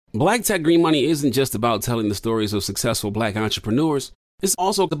Black Tech Green Money isn't just about telling the stories of successful Black entrepreneurs. It's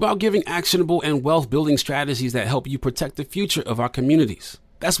also about giving actionable and wealth-building strategies that help you protect the future of our communities.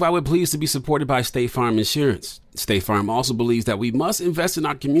 That's why we're pleased to be supported by State Farm Insurance. State Farm also believes that we must invest in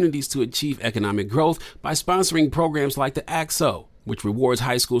our communities to achieve economic growth by sponsoring programs like the ACT-SO, which rewards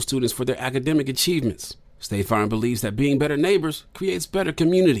high school students for their academic achievements. State Farm believes that being better neighbors creates better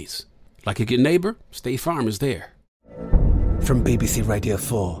communities. Like a good neighbor, State Farm is there. From BBC Radio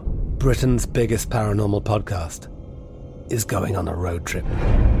 4, Britain's biggest paranormal podcast is going on a road trip.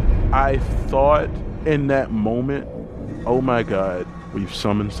 I thought in that moment, oh my God, we've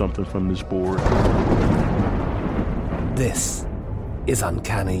summoned something from this board. This is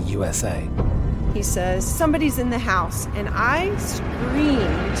Uncanny USA. He says, somebody's in the house, and I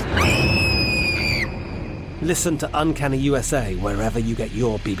screamed. Listen to Uncanny USA wherever you get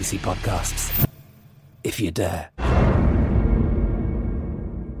your BBC podcasts, if you dare.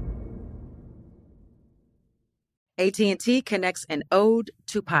 AT&T connects an ode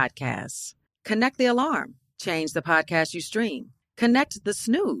to podcasts. Connect the alarm. Change the podcast you stream. Connect the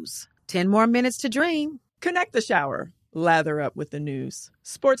snooze. 10 more minutes to dream. Connect the shower. Lather up with the news.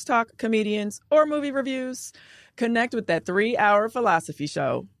 Sports talk, comedians, or movie reviews. Connect with that 3-hour philosophy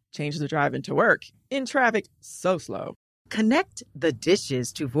show. Change the drive into work. In traffic so slow. Connect the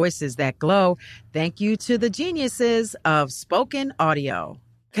dishes to voices that glow. Thank you to the geniuses of spoken audio.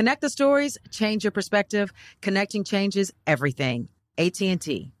 Connect the stories, change your perspective. Connecting changes everything.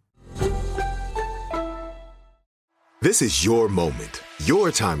 AT&T. This is your moment, your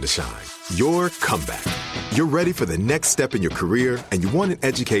time to shine, your comeback. You're ready for the next step in your career, and you want an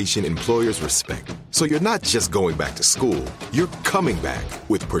education employers respect. So you're not just going back to school, you're coming back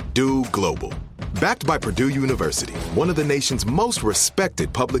with Purdue Global. Backed by Purdue University, one of the nation's most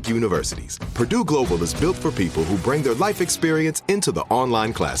respected public universities, Purdue Global is built for people who bring their life experience into the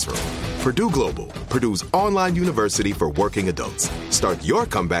online classroom. Purdue Global, Purdue's online university for working adults. Start your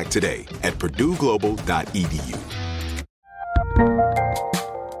comeback today at purdueglobal.edu.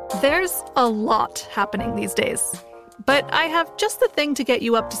 There's a lot happening these days, but I have just the thing to get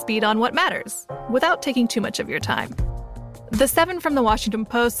you up to speed on what matters without taking too much of your time. The 7 from the Washington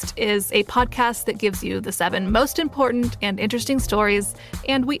Post is a podcast that gives you the 7 most important and interesting stories,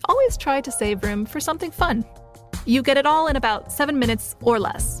 and we always try to save room for something fun. You get it all in about 7 minutes or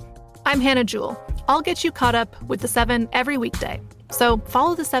less. I'm Hannah Jewell. I'll get you caught up with the 7 every weekday. So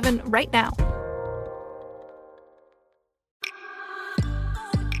follow the 7 right now.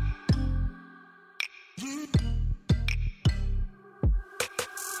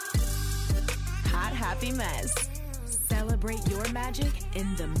 Hot Happy Mess. Celebrate your magic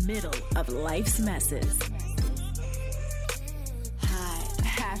in the middle of life's messes. Hot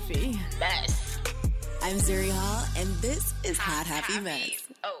Happy Mess. I'm Zuri Hall, and this is Hot Happy Mess.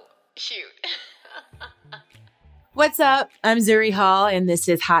 Oh, shoot. What's up? I'm Zuri Hall, and this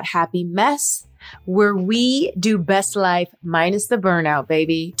is Hot Happy Mess, where we do best life minus the burnout,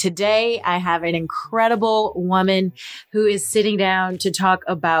 baby. Today, I have an incredible woman who is sitting down to talk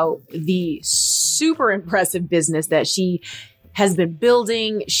about the super impressive business that she has been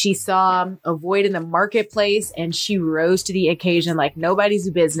building. She saw a void in the marketplace and she rose to the occasion like nobody's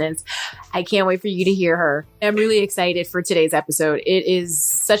business. I can't wait for you to hear her. I'm really excited for today's episode. It is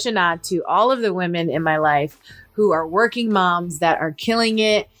such a nod to all of the women in my life who are working moms that are killing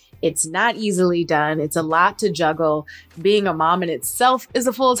it. It's not easily done. It's a lot to juggle. Being a mom in itself is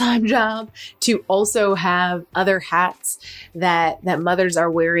a full-time job. To also have other hats that mothers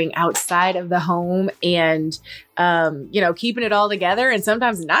are wearing outside of the home and, keeping it all together and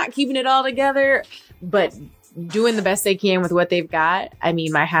sometimes not keeping it all together, but doing the best they can with what they've got. I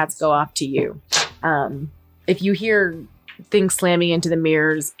mean, my hats go off to you. If you hear things slamming into the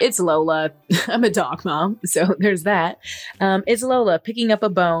mirrors, it's Lola. I'm a dog mom, so there's that. It's Lola picking up a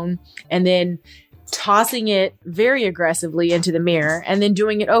bone and then tossing it very aggressively into the mirror and then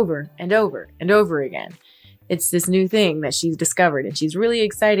doing it over and over and over again. It's this new thing that she's discovered and she's really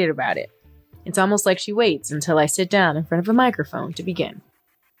excited about it. It's almost like she waits until I sit down in front of a microphone to begin.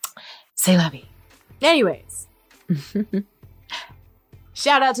 C'est la vie. Anyways.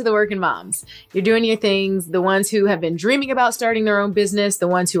 Shout out to the working moms. You're doing your things. The ones who have been dreaming about starting their own business, the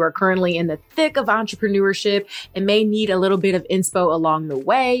ones who are currently in the thick of entrepreneurship and may need a little bit of inspo along the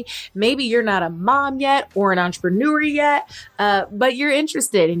way. Maybe you're not a mom yet or an entrepreneur yet, but you're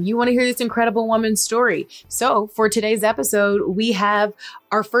interested and you want to hear this incredible woman's story. So for today's episode, we have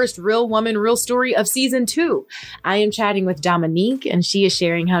our first real woman, real story of season 2. I am chatting with Dominique and she is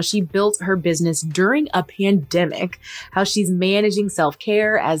sharing how she built her business during a pandemic, how she's managing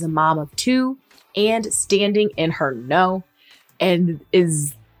self-care as a mom of 2 and standing in her no, and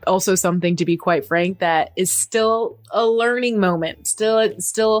is also something, to be quite frank, that is still a learning moment.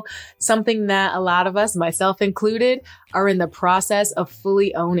 Still something that a lot of us, myself included, are in the process of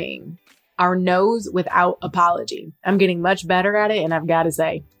fully owning. Our no's without apology. I'm getting much better at it, and I've got to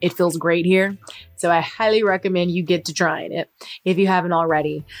say, it feels great here. So I highly recommend you get to trying it if you haven't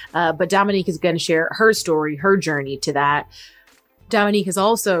already. But Dominique is going to share her story, her journey to that. Dominique is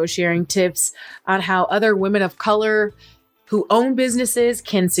also sharing tips on how other women of color who own businesses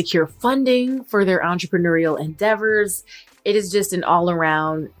can secure funding for their entrepreneurial endeavors. It is just an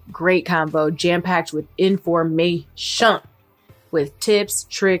all-around great combo, jam-packed with information, with tips,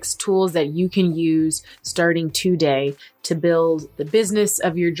 tricks, tools that you can use starting today to build the business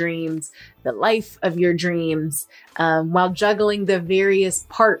of your dreams, the life of your dreams, while juggling the various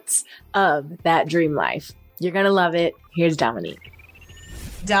parts of that dream life. You're going to love it. Here's Dominique.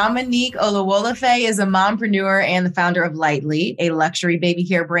 Dominique Oluwolafe is a mompreneur and the founder of Lightly, a luxury baby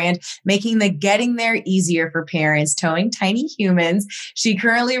care brand, making the getting there easier for parents, towing tiny humans. She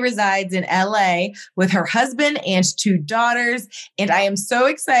currently resides in LA with her husband and 2 daughters. And I am so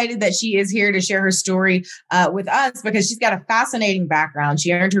excited that she is here to share her story with us because she's got a fascinating background.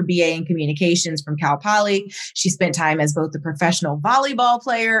 She earned her BA in communications from Cal Poly. She spent time as both a professional volleyball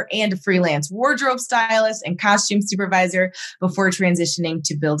player and a freelance wardrobe stylist and costume supervisor before transitioning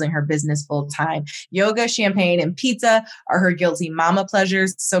to building her business full time. Yoga, champagne, and pizza are her guilty mama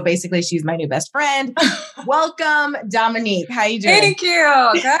pleasures. So basically, she's my new best friend. Welcome, Dominique. How you doing? Thank you.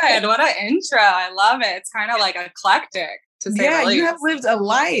 Good. What an intro. I love it. It's kind of like eclectic, to say the least. You have lived a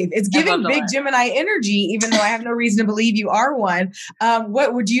life. It's giving big Gemini energy, even though I have no reason to believe you are one.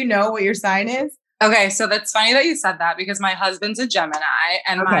 What would you know what your sign is? Okay, so that's funny that you said that because my husband's a Gemini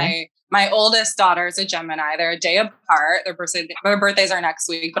and my oldest daughter is a Gemini. They're a day apart. Their birthdays are next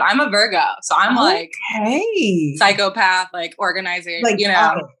week, but I'm a Virgo. So I'm like psychopath, like organizing, like,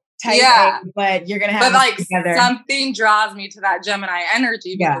 type A, but you're going to have like together. Something draws me to that Gemini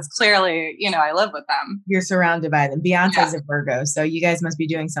energy because clearly, I live with them. You're surrounded by them. Beyonce's a Virgo. So you guys must be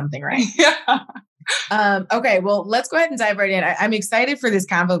doing something right. Okay, well, let's go ahead and dive right in. I'm excited for this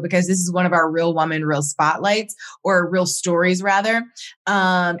convo because this is one of our Real Woman, Real Spotlights, or real stories rather.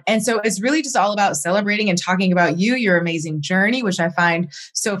 And so it's really just all about celebrating and talking about you, your amazing journey, which I find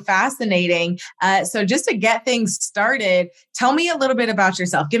so fascinating. So just to get things started, tell me a little bit about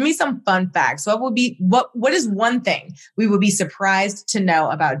yourself. Give me some fun facts. What is one thing we would be surprised to know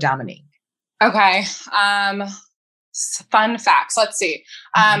about Dominique? Okay. Fun facts. Let's see.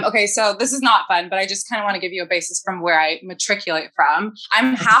 Okay, so this is not fun, but I just kind of want to give you a basis from where I matriculate from.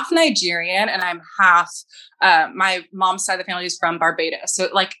 I'm half Nigerian and I'm half, my mom's side of the family is from Barbados. So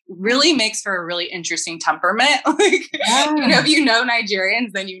it like really makes for a really interesting temperament. If you know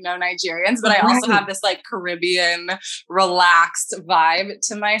Nigerians, then you know Nigerians, but I also have this like Caribbean relaxed vibe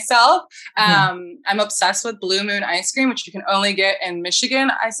to myself. I'm obsessed with Blue Moon ice cream, which you can only get in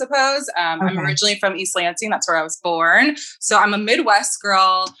Michigan, I suppose. I'm originally from East Lansing. That's where I was born. So I'm a Midwest girl.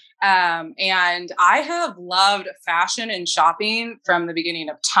 And I have loved fashion and shopping from the beginning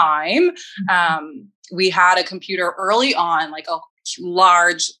of time. We had a computer early on, like a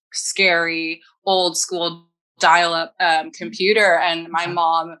large, scary, old school dial-up computer. And my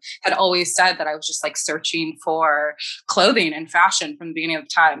mom had always said that I was just like searching for clothing and fashion from the beginning of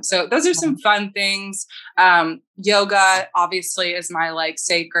time. So those are some fun things. Yoga obviously is my like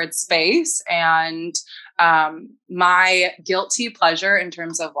sacred space. And my guilty pleasure in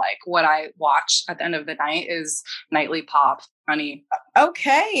terms of like what I watch at the end of the night is nightly pop, honey.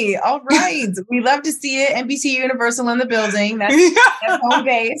 Okay. All right. We love to see it. NBC Universal in the building. That's home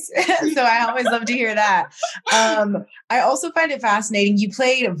base. So I always love to hear that. I also find it fascinating. You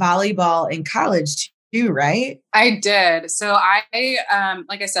played volleyball in college too, right? I did. So I,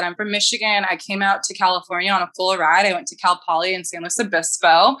 like I said, I'm from Michigan. I came out to California on a full ride. I went to Cal Poly in San Luis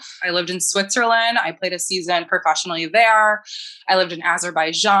Obispo. I lived in Switzerland. I played a season professionally there. I lived in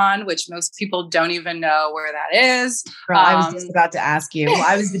Azerbaijan, which most people don't even know where that is. Girl, I was just about to ask you. Well,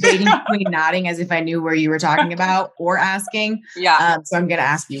 I was debating between nodding as if I knew where you were talking about or asking. Yeah. So I'm going to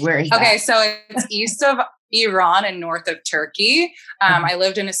ask you, where is that? Okay. So it's east of Iran and north of Turkey. I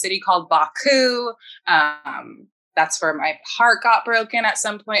lived in a city called Baku. That's where my heart got broken at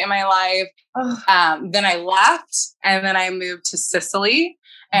some point in my life. Then I left and then I moved to Sicily.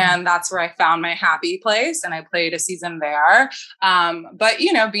 And that's where I found my happy place. And I played a season there. But,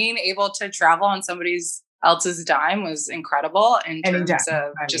 being able to travel on somebody else's dime was incredible in terms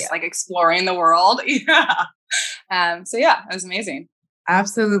of just like exploring the world. So yeah, it was amazing.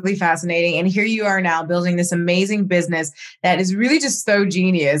 Absolutely fascinating. And here you are now building this amazing business that is really just so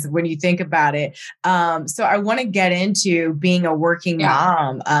genius when you think about it. So I want to get into being a working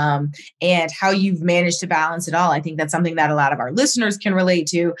mom and how you've managed to balance it all. I think that's something that a lot of our listeners can relate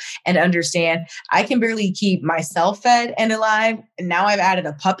to and understand. I can barely keep myself fed and alive. And now I've added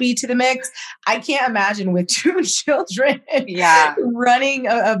a puppy to the mix. I can't imagine with 2 children running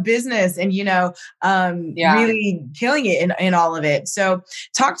a business and, really killing it in all of it. So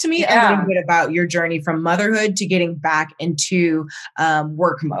talk to me a little bit about your journey from motherhood to getting back into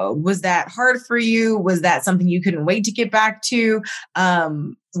work mode. Was that hard for you? Was that something you couldn't wait to get back to?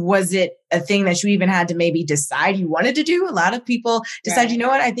 Was it a thing that you even had to maybe decide you wanted to do? A lot of people decide, you know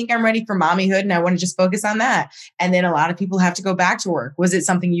what, I think I'm ready for mommyhood and I want to just focus on that. And then a lot of people have to go back to work. Was it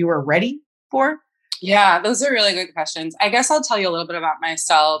something you were ready for? Yeah, those are really good questions. I guess I'll tell you a little bit about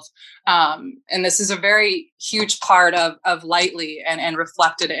myself. And this is a very huge part of Lightly and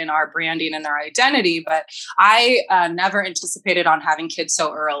reflected in our branding and our identity. But I never anticipated on having kids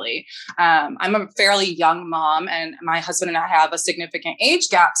so early. I'm a fairly young mom, and my husband and I have a significant age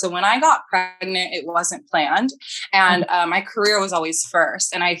gap. So when I got pregnant, it wasn't planned. And my career was always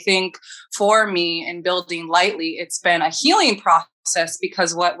first. And I think for me in building Lightly, it's been a healing process.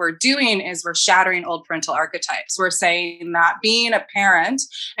 Because what we're doing is we're shattering old parental archetypes. We're saying that being a parent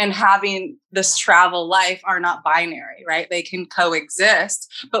and having this travel life are not binary, right? They can coexist,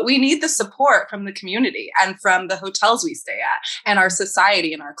 but we need the support from the community and from the hotels we stay at and our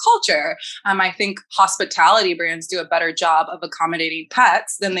society and our culture. I think hospitality brands do a better job of accommodating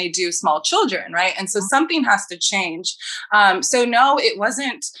pets than they do small children, right? And so something has to change. So no, it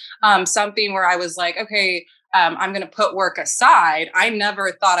wasn't something where I was like, okay, I'm going to put work aside. I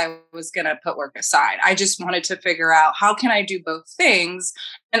never thought I was going to put work aside. I just wanted to figure out how can I do both things?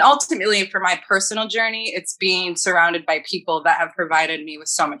 And ultimately for my personal journey, it's being surrounded by people that have provided me with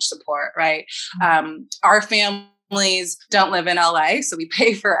so much support, right? Our families don't live in LA, so we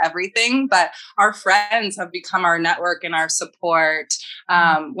pay for everything, but our friends have become our network and our support.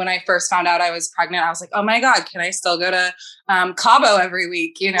 When I first found out I was pregnant, I was like, oh my God, can I still go to Cabo every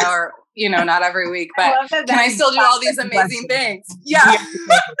week, or not every week, but can I still do all these amazing things? Yeah.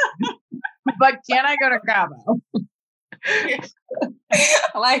 But can I go to Cabo?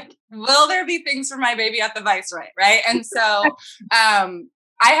 Like, will there be things for my baby at the Viceroy? Right. And so,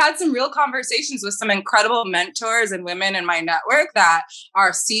 I had some real conversations with some incredible mentors and women in my network that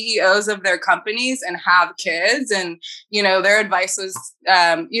are CEOs of their companies and have kids. And, their advice was,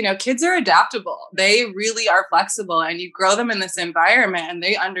 kids are adaptable. They really are flexible, and you grow them in this environment and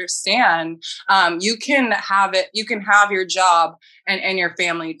they understand you can have your job and your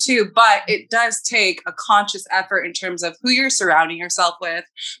family too. But it does take a conscious effort in terms of who you're surrounding yourself with,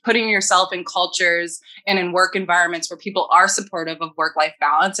 putting yourself in cultures and in work environments where people are supportive of work-life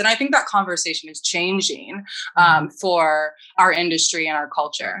balance. And I think that conversation is changing for our industry and our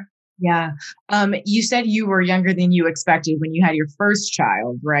culture. Yeah. You said you were younger than you expected when you had your first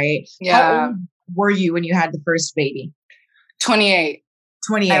child, right? Yeah. How old were you when you had the first baby? 28.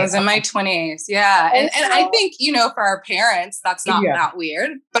 28. I was in my 20s. Yeah. And I think, for our parents, that's not that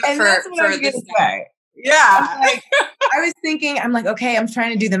weird. But and for this say. Yeah. I was thinking, I'm like, okay, I'm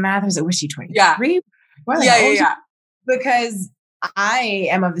trying to do the math. I was like, was she 23? Yeah. Yeah. Because I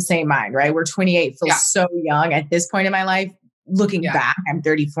am of the same mind, right? Where 28 feels so young at this point in my life. Looking back, I'm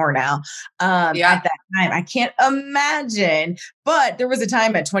 34 now. At that time, I can't imagine. But there was a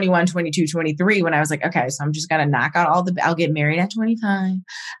time at 21, 22, 23 when I was like, okay, so I'm just going to knock out I'll get married at 25.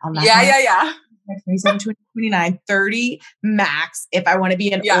 I'll knock out 27, 29, 30 max if I want to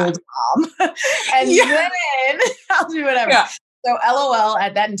be an old mom. And then I'll do whatever. Yeah. So LOL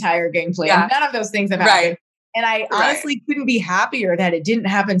at that entire game plan. Yeah. None of those things have happened. Right. And I honestly couldn't be happier that it didn't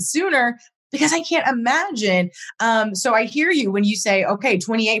happen sooner, because I can't imagine. So I hear you when you say, okay,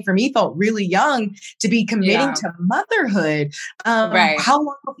 28 for me felt really young to be committing to motherhood. How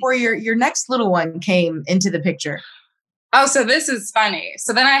long before your next little one came into the picture? Oh, so this is funny.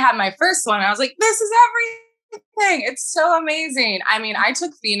 So then I had my first one. I was like, this is everything. It's so amazing. I mean, I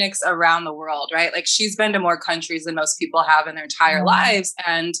took Phoenix around the world, right? Like, she's been to more countries than most people have in their entire lives.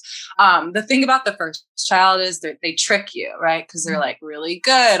 And the thing about the first child is that they trick you, right? Because they're like really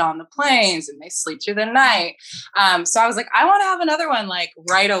good on the planes and they sleep through the night. So I was like, I want to have another one like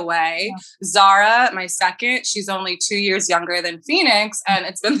right away. Zara, my second, she's only 2 years younger than Phoenix, and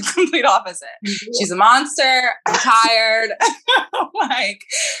it's been the complete opposite. She's a monster. I'm tired. Like,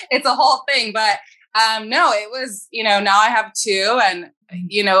 it's a whole thing. But no, it was, now I have two, and,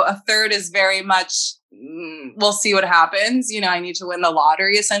 a third is very much we'll see what happens. You know, I need to win the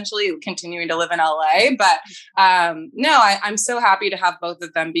lottery, essentially, continuing to live in LA. But no, I'm so happy to have both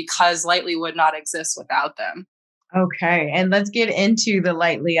of them because Lightly would not exist without them. Okay. And let's get into the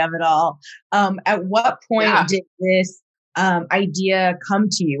Lightly of it all. At what point did this idea come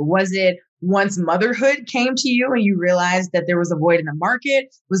to you? Was it once motherhood came to you and you realized that there was a void in the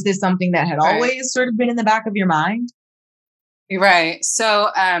market? Was this something that had always sort of been in the back of your mind? Right. So,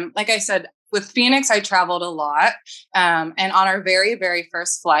 like I said, with Phoenix, I traveled a lot. And on our very, very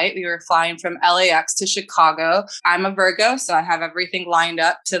first flight, we were flying from LAX to Chicago. I'm a Virgo, so I have everything lined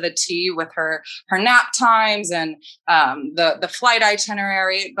up to the T with her nap times and the flight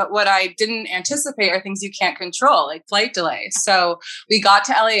itinerary. But what I didn't anticipate are things you can't control, like flight delays. So we got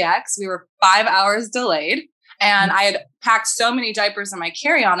to LAX. We were 5 hours delayed. And I had packed so many diapers in my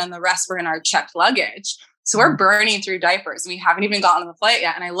carry-on and the rest were in our checked luggage. So we're burning through diapers. We haven't even gotten on the flight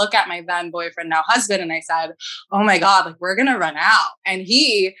yet. And I look at my then boyfriend, now husband, and I said, oh my God, like we're going to run out. And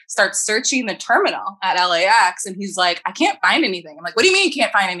he starts searching the terminal at LAX. And he's like, I can't find anything. I'm like, what do you mean you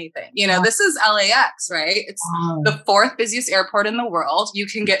can't find anything? You know, this is LAX, right? It's the 4th busiest airport in the world. You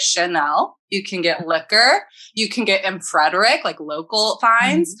can get Chanel, you can get liquor, you can get M. Frederick, like local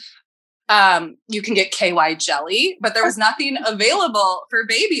finds. You can get KY jelly, but there was nothing available for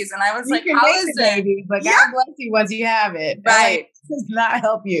babies. And I was like, how is it? Baby, but God bless you once you have it. Right. Does not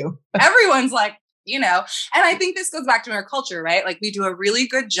help you. Everyone's like, you know, and I think this goes back to our culture, right? Like we do a really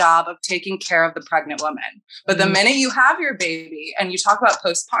good job of taking care of the pregnant woman. But the minute you have your baby and you talk about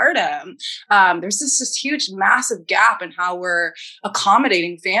postpartum, there's this huge, massive gap in how we're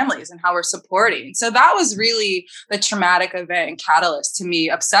accommodating families and how we're supporting. So that was really the traumatic event and catalyst to me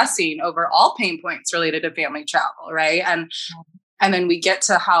obsessing over all pain points related to family travel, right? And then we get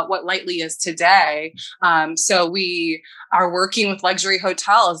to what Lightly is today. So we are working with luxury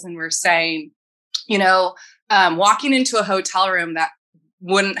hotels and we're saying, you know, walking into a hotel room that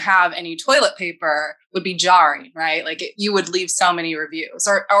wouldn't have any toilet paper would be jarring, right? Like you would leave so many reviews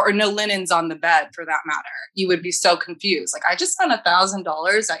or no linens on the bed for that matter. You would be so confused. Like I just spent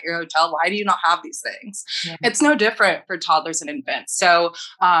 $1,000 at your hotel. Why do you not have these things? Yeah. It's no different for toddlers and infants. So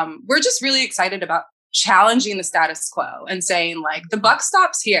we're just really excited about challenging the status quo and saying like the buck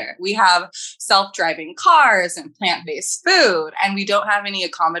stops here. We have self-driving cars and plant-based food and we don't have any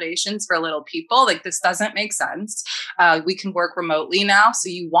accommodations for little people. Like this doesn't make sense. We can work remotely now. So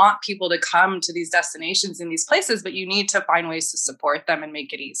you want people to come to these destinations in these places, but you need to find ways to support them and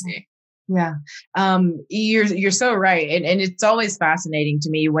make it easy. Yeah. You're so right. And it's always fascinating to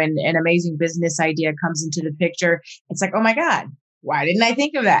me when an amazing business idea comes into the picture. It's like, oh my God, why didn't I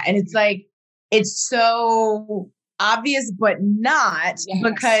think of that? And it's like, it's so obvious, but not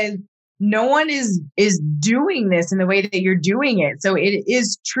because no one is doing this in the way that you're doing it. So it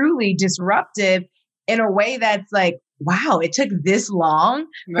is truly disruptive in a way that's like, wow, it took this long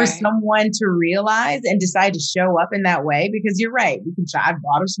for someone to realize and decide to show up in that way. Because you're right. I've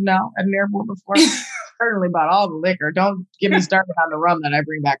bought a Chanel at an airport before. Certainly bought all the liquor. Don't get me started on the rum that I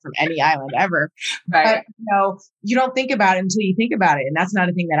bring back from any island ever. But you don't think about it until you think about it. And that's not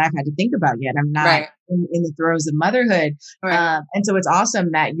a thing that I've had to think about yet. I'm not in the throes of motherhood. And so it's awesome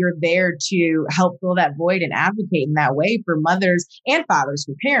that you're there to help fill that void and advocate in that way for mothers and fathers,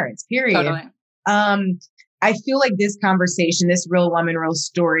 for parents, period. Totally. I feel like this conversation, this Real Woman, Real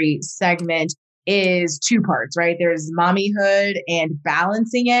Story segment is 2 parts, right? There's mommyhood and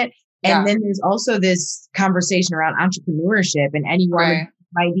balancing it. And then there's also this conversation around entrepreneurship and any woman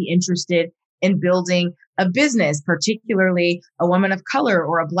might be interested in building a business, particularly a woman of color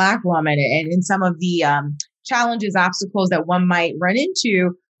or a Black woman, and in some of the challenges, obstacles that one might run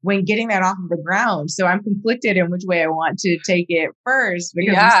into when getting that off of the ground. So I'm conflicted in which way I want to take it first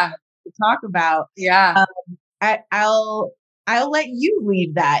because to talk about. I'll let you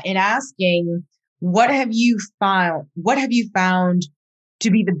lead that in asking, what have you found to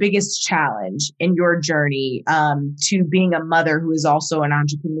be the biggest challenge in your journey to being a mother who is also an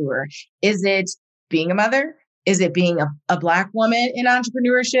entrepreneur? Is it being a mother? Is it being a Black woman in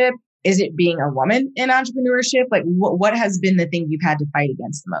entrepreneurship? Is it being a woman in entrepreneurship? Like what has been the thing you've had to fight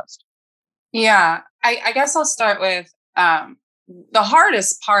against the most? Yeah, I guess I'll start with the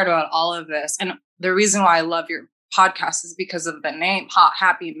hardest part about all of this. And the reason why I love your podcast is because of the name, Hot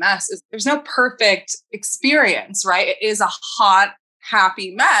Happy Mess. Is there's no perfect experience, right? It is a hot,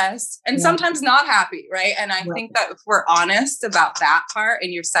 happy mess and sometimes not happy, right? And I think that if we're honest about that part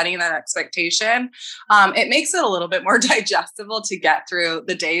and you're setting that expectation, it makes it a little bit more digestible to get through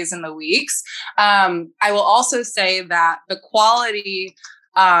the days and the weeks. I will also say that the quality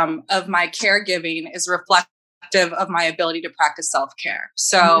of my caregiving is reflective irrespective of my ability to practice self-care.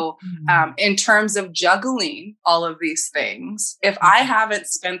 So in terms of juggling all of these things, if I haven't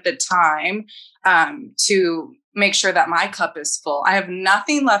spent the time to make sure that my cup is full, I have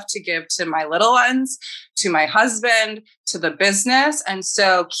nothing left to give to my little ones, to my husband, to the business. And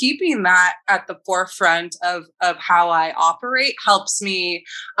so keeping that at the forefront of how I operate helps me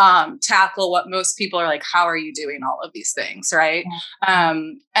tackle what most people are like, how are you doing all of these things, right?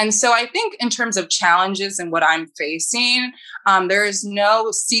 And so I think in terms of challenges and what I'm facing, there is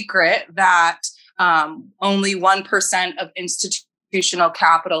no secret that only 1% of institutional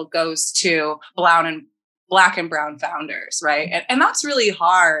capital goes to Black and brown founders, right? And that's really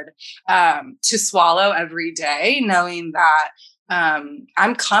hard to swallow every day, knowing that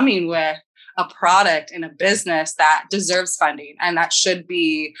I'm coming with a product and a business that deserves funding and that should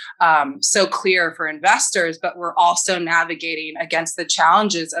be so clear for investors, but we're also navigating against the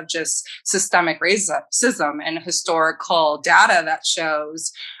challenges of just systemic racism and historical data that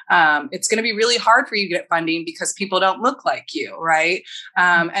shows it's going to be really hard for you to get funding because people don't look like you, right?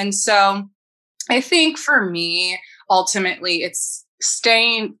 And so I think for me, ultimately, it's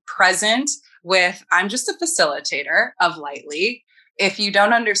staying present with, I'm just a facilitator of Lightly. If you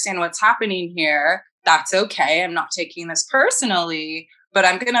don't understand what's happening here, that's okay. I'm not taking this personally, but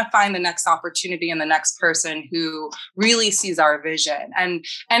I'm going to find the next opportunity and the next person who really sees our vision. And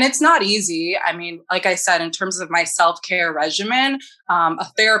it's not easy. I mean, like I said, in terms of my self-care regimen, a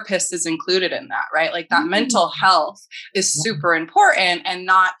therapist is included in that, right? Like that mental health is super important, and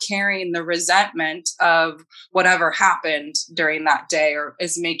not carrying the resentment of whatever happened during that day or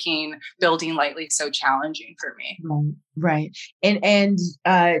is making building Lightly so challenging for me. Right. And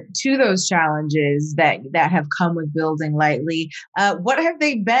to those challenges that have come with building Lightly, what have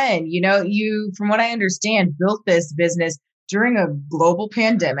they been? You, from what I understand, built this business during a global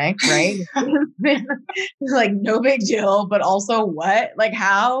pandemic, right? Like no big deal, but also what? Like,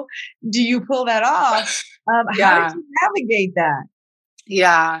 how do you pull that off? How did you navigate that?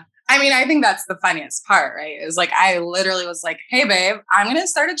 Yeah. I mean, I think that's the funniest part, right? Is like, I literally was like, hey, babe, I'm going to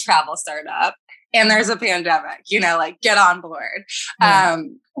start a travel startup. And there's a pandemic, like get on board. Yeah.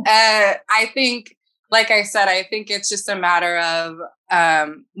 I think, like I said, I think it's just a matter of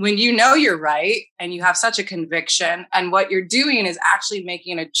when you know you're right and you have such a conviction and what you're doing is actually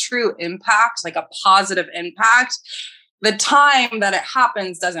making a true impact, like a positive impact, the time that it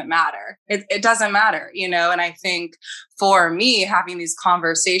happens doesn't matter. It doesn't matter, and I think for me, having these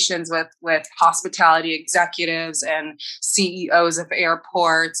conversations with hospitality executives and CEOs of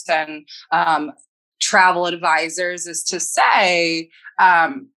airports and travel advisors is to say,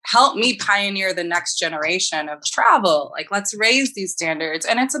 help me pioneer the next generation of travel. Like, let's raise these standards.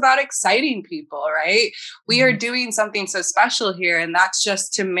 And it's about exciting people, right? We are doing something so special here. And that's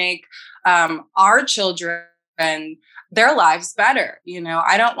just to make our children their lives better.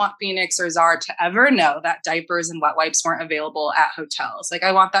 I don't want Phoenix or Czar to ever know that diapers and wet wipes weren't available at hotels. Like,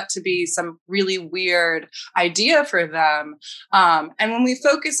 I want that to be some really weird idea for them. And when we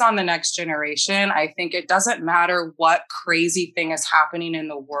focus on the next generation, I think it doesn't matter what crazy thing is happening in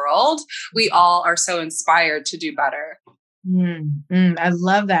the world. We all are so inspired to do better. I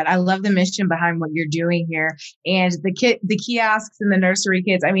love that. I love the mission behind what you're doing here, and the kiosks and the nursery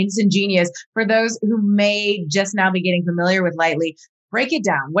kits. I mean, it's ingenious. For those who may just now be getting familiar with Lightly, break it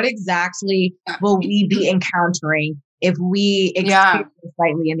down. What exactly will we be encountering if we experience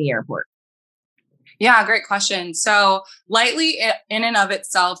Lightly in the airport? Yeah, great question. So Lightly in and of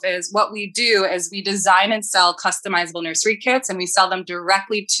itself is what we do is we design and sell customizable nursery kits, and we sell them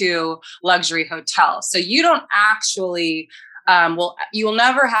directly to luxury hotels. So you don't actually, you will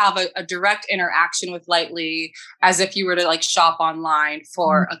never have a direct interaction with Lightly as if you were to like shop online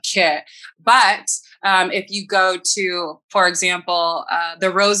for a kit. But if you go to, for example,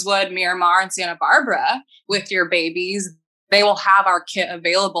 the Rosewood, Miramar, and Santa Barbara with your babies, they will have our kit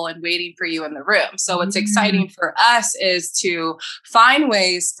available and waiting for you in the room. So what's exciting for us is to find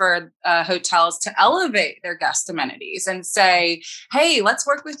ways for hotels to elevate their guest amenities and say, hey, let's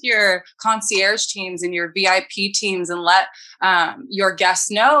work with your concierge teams and your VIP teams and let your guests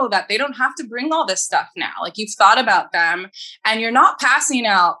know that they don't have to bring all this stuff now. Like, you've thought about them and you're not passing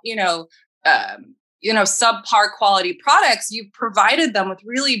out, subpar quality products. You've provided them with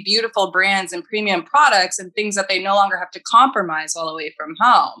really beautiful brands and premium products and things that they no longer have to compromise while away from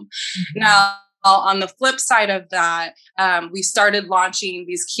home. Now, on the flip side of that, we started launching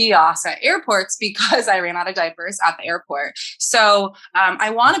these kiosks at airports because I ran out of diapers at the airport. So I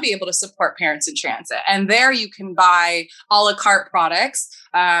want to be able to support parents in transit. And there you can buy a la carte products,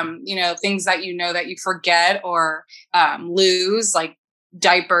 things that that you forget or lose, like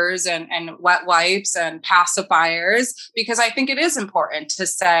diapers and wet wipes and pacifiers, because I think it is important to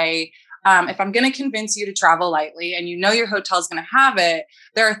say, if I'm going to convince you to travel lightly and you know your hotel is going to have it,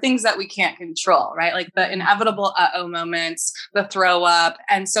 there are things that we can't control, right? Like the inevitable uh-oh moments, the throw up.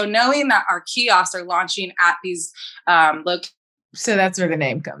 And so knowing that our kiosks are launching at these locations. So that's where the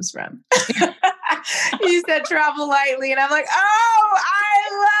name comes from. You said travel lightly and I'm like, oh,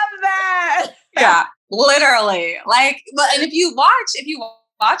 I love that. Yeah, literally. Like, and if you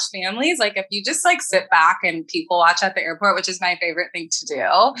watch families, like if you just like sit back and people watch at the airport, which is my favorite thing to do,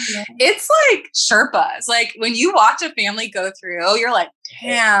 it's like Sherpas. Like when you watch a family go through, you're like,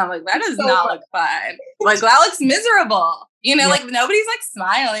 damn, like that does not look fun. Like that looks miserable. You know, like nobody's like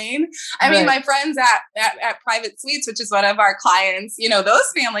smiling. I mean, my friends at Private Suites, which is one of our clients, you know, those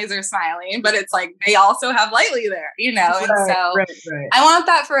families are smiling, but it's like they also have Lightly there, you know? And so I want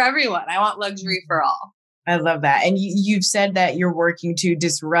that for everyone. I want luxury for all. I love that. And you've said that you're working to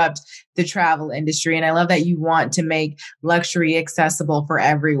disrupt the travel industry. And I love that you want to make luxury accessible for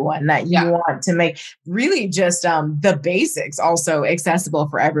everyone, that you want to make really just the basics also accessible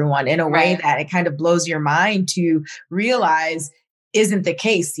for everyone in a way that it kind of blows your mind to realize isn't the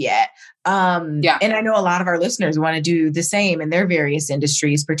case yet. And I know a lot of our listeners want to do the same in their various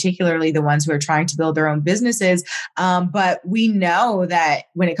industries, particularly the ones who are trying to build their own businesses. But we know that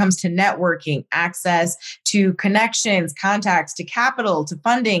when it comes to networking, access to connections, contacts, to capital, to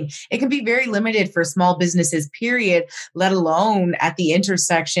funding, it can be very limited for small businesses, period, let alone at the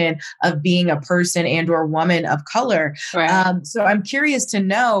intersection of being a person and or woman of color. So I'm curious to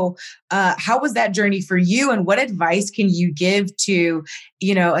know, how was that journey for you, and what advice can you give to,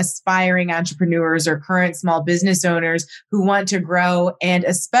 you know, aspiring entrepreneurs or current small business owners who want to grow and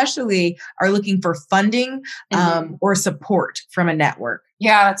especially are looking for funding or support from a network?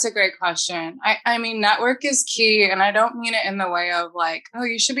 Yeah, that's a great question. I mean, network is key. And I don't mean it in the way of like, oh,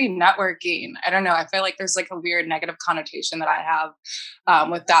 you should be networking. I don't know. I feel like there's like a weird negative connotation that I have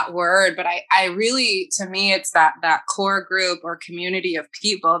with that word. But I really, to me, it's that core group or community of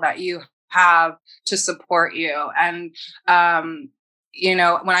people that you have to support you. And, you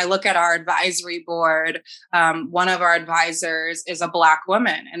know, when I look at our advisory board, one of our advisors is a Black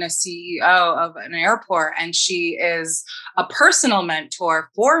woman and a CEO of an airport. And she is a personal mentor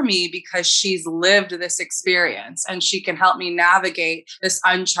for me because she's lived this experience and she can help me navigate this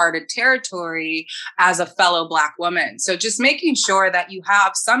uncharted territory as a fellow Black woman. So just making sure that you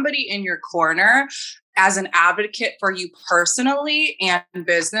have somebody in your corner as an advocate for you personally and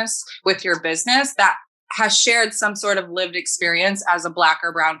business with your business that has shared some sort of lived experience as a Black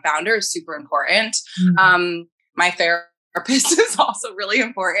or brown founder is super important. My therapist is also really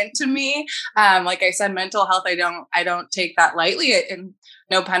important to me. Like I said, mental health, I don't take that lightly, and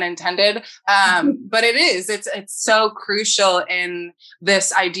no pun intended. But it's so crucial in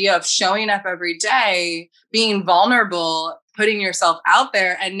this idea of showing up every day, being vulnerable, putting yourself out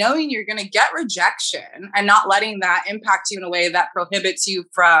there and knowing you're going to get rejection and not letting that impact you in a way that prohibits you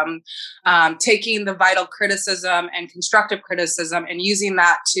from taking the vital criticism and constructive criticism and using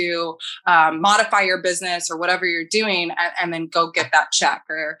that to modify your business or whatever you're doing and then go get that check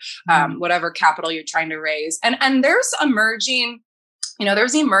or whatever capital you're trying to raise. And there's emerging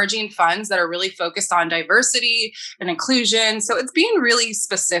funds that are really focused on diversity and inclusion. So it's being really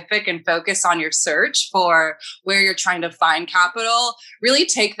specific and focused on your search for where you're trying to find capital. Really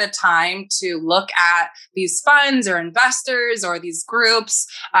take the time to look at these funds or investors or these groups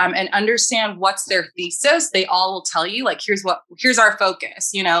and understand what's their thesis. They all will tell you, like, here's our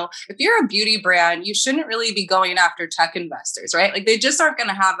focus. You know, if you're a beauty brand, you shouldn't really be going after tech investors, right? Like they just aren't going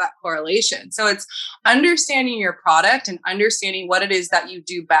to have that correlation. So it's understanding your product and understanding what it is that you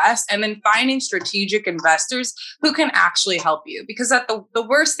do best, and then finding strategic investors who can actually help you. Because the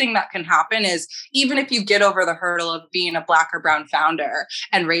worst thing that can happen is, even if you get over the hurdle of being a Black or brown founder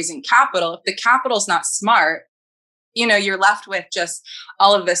and raising capital, if the capital's not smart, you know, you're left with just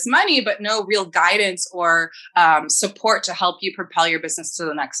all of this money, but no real guidance or support to help you propel your business to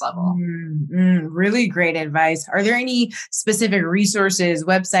the next level. Really great advice. Are there any specific resources,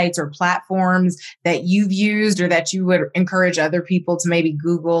 websites, or platforms that you've used or that you would encourage other people to maybe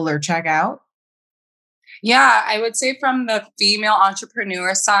Google or check out? Yeah, I would say from the female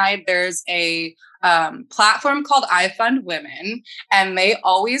entrepreneur side, there's a platform called iFund Women, and they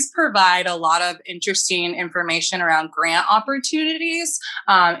always provide a lot of interesting information around grant opportunities,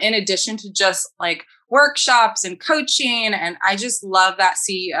 in addition to just like workshops and coaching. And I just love that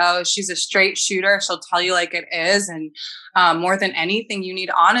CEO. She's a straight shooter. She'll tell you like it is. And more than anything, you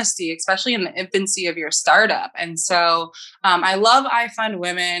need honesty, especially in the infancy of your startup. And so I love iFund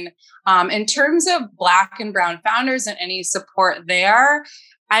Women. In terms of Black and brown founders and any support there,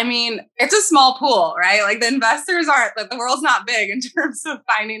 I mean, it's a small pool, right? Like the investors aren't, like the world's not big in terms of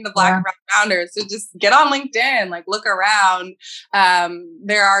finding the Black and brown founders. So just get on LinkedIn, like look around.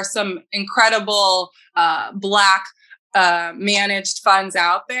 There are some incredible Black managed funds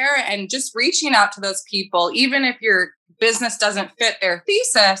out there, and just reaching out to those people, even if your business doesn't fit their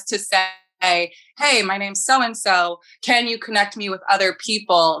thesis, to say, hey, my name's so-and-so. Can you connect me with other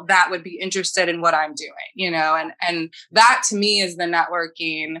people that would be interested in what I'm doing? You know, and that to me is the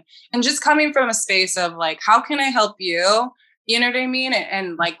networking, and just coming from a space of like, how can I help you? You know what I mean?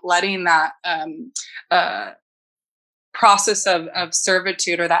 And like letting that process of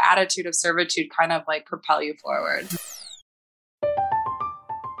servitude, or that attitude of servitude, kind of like propel you forward.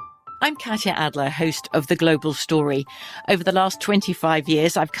 I'm Katya Adler, host of The Global Story. Over the last 25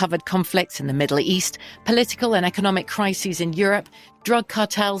 years, I've covered conflicts in the Middle East, political and economic crises in Europe, drug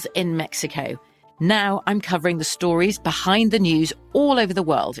cartels in Mexico. Now I'm covering the stories behind the news all over the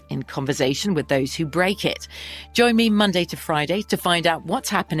world in conversation with those who break it. Join me Monday to Friday to find out what's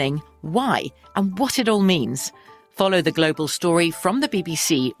happening, why, and what it all means. Follow The Global Story from the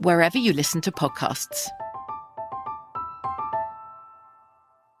BBC wherever you listen to podcasts.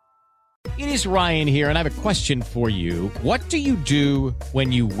 It is Ryan here, and I have a question for you. What do you do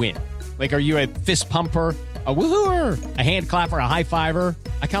when you win? Like, are you a fist pumper, a woohooer, a hand clapper, a high fiver?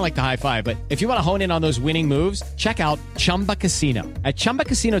 I kind of like the high five, but if you want to hone in on those winning moves, check out Chumba Casino. At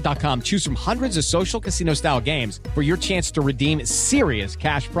ChumbaCasino.com, choose from hundreds of social casino-style games for your chance to redeem serious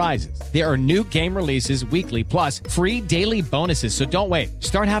cash prizes. There are new game releases weekly, plus free daily bonuses. So don't wait.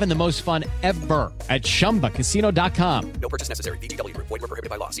 Start having the most fun ever at ChumbaCasino.com. No purchase necessary. VGW. Void where prohibited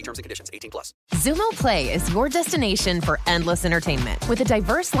by law. See terms and conditions. 18+. Xumo Play is your destination for endless entertainment. With a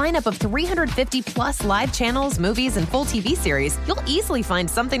diverse lineup of 350+ live channels, movies, and full TV series, you'll easily find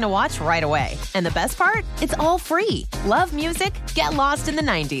something to watch right away. And the best part? It's all free. Love music? Get lost in the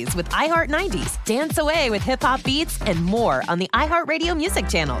 90s with iHeart 90s. Dance away with hip-hop beats and more on the iHeartRadio music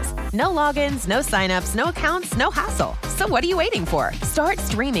channels. No logins, no signups, no accounts, no hassle. So what are you waiting for? Start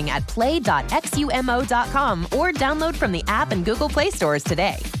streaming at play.xumo.com or download from the app and Google Play stores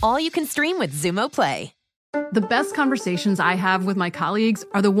today. All you can stream with Xumo Play. The best conversations I have with my colleagues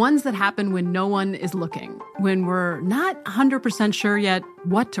are the ones that happen when no one is looking, when we're not 100% sure yet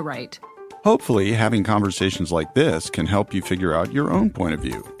what to write. Hopefully, having conversations like this can help you figure out your own point of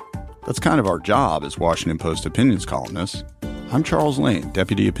view. That's kind of our job as Washington Post opinions columnists. I'm Charles Lane,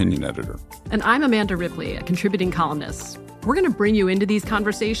 Deputy Opinion Editor. And I'm Amanda Ripley, a contributing columnist. We're going to bring you into these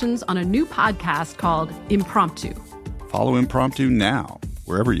conversations on a new podcast called Impromptu. Follow Impromptu now,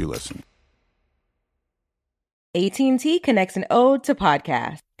 wherever you listen. AT&T connects an ode to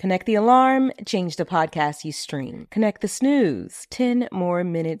podcasts. Connect the alarm, change the podcast you stream. Connect the snooze, 10 more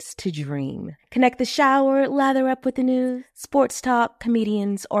minutes to dream. Connect the shower, lather up with the news, sports talk,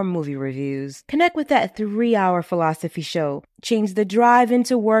 comedians, or movie reviews. Connect with that 3-hour philosophy show. Change the drive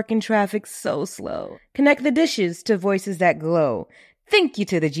into work and traffic so slow. Connect the dishes to voices that glow. Thank you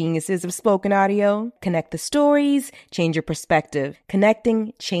to the geniuses of spoken audio. Connect the stories, change your perspective.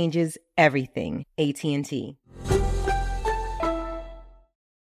 Connecting changes everything. AT&T.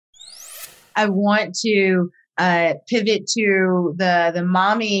 I want to pivot to the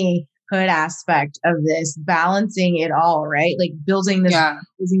mommyhood aspect of this, balancing it all, right? Like building this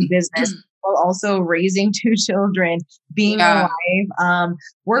amazing business while also raising 2 children, being alive.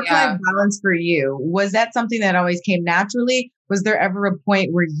 Work-life balance for you, was that something that always came naturally? Was there ever a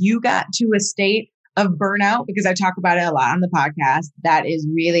point where you got to a state of burnout? Because I talk about it a lot on the podcast. That is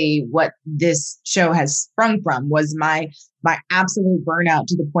really what this show has sprung from, was my absolute burnout,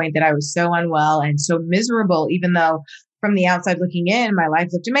 to the point that I was so unwell and so miserable, even though from the outside looking in, my life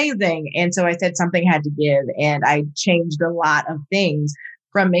looked amazing. And so I said something had to give, and I changed a lot of things,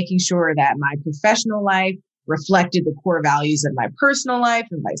 from making sure that my professional life reflected the core values of my personal life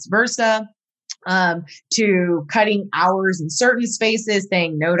and vice versa. To cutting hours in certain spaces,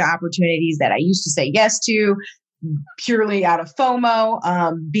 saying no to opportunities that I used to say yes to, purely out of FOMO,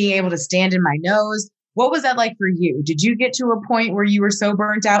 being able to stand in my nose. What was that like for you? Did you get to a point where you were so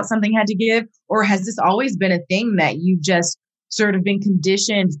burnt out something had to give? Or has this always been a thing that you've just sort of been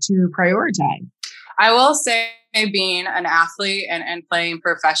conditioned to prioritize? I will say, being an athlete and playing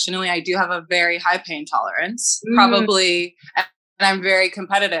professionally, I do have a very high pain tolerance, probably I'm very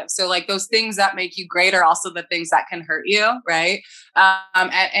competitive. So like those things that make you great are also the things that can hurt you. Right.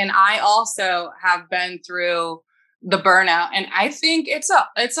 And I also have been through the burnout, and I think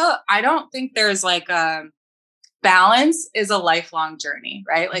I don't think there's like balance is a lifelong journey,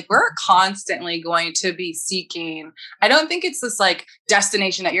 right? Like we're constantly going to be seeking. I don't think it's this like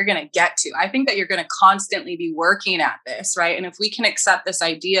destination that you're going to get to. I think that you're going to constantly be working at this, right? And if we can accept this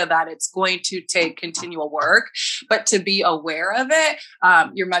idea that it's going to take continual work, but to be aware of it,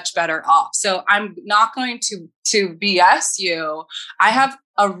 you're much better off. So I'm not going to BS you. I have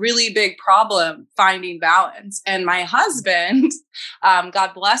a really big problem finding balance. And my husband,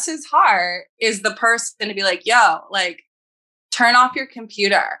 God bless his heart, is the person to be like, yo, like, turn off your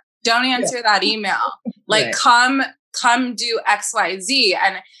computer. Don't answer that email. Like, come do X, Y, Z.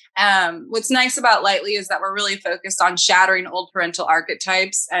 And what's nice about Lightly is that we're really focused on shattering old parental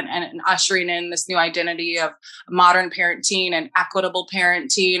archetypes and ushering in this new identity of modern parenting and equitable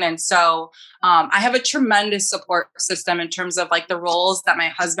parenting. And so I have a tremendous support system in terms of like the roles that my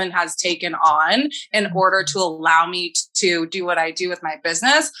husband has taken on in order to allow me to do what I do with my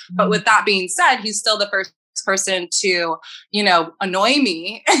business. But with that being said, he's still the first person to, annoy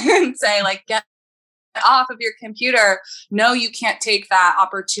me and say like, get off of your computer. No, you can't take that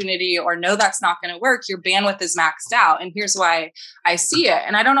opportunity, or no, that's not going to work. Your bandwidth is maxed out. And here's why I see it.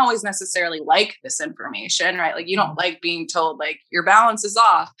 And I don't always necessarily like this information, right? Like you don't like being told like your balance is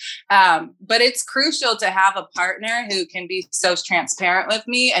off. But it's crucial to have a partner who can be so transparent with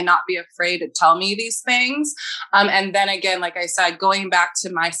me and not be afraid to tell me these things. And then again, like I said, going back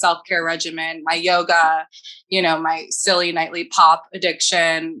to my self-care regimen, my yoga, my silly nightly pop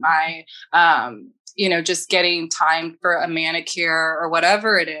addiction, my, just getting time for a manicure or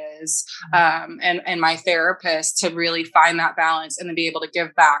whatever it is. And my therapist to really find that balance and then be able to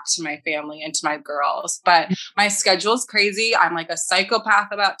give back to my family and to my girls. But my schedule's crazy. I'm like a psychopath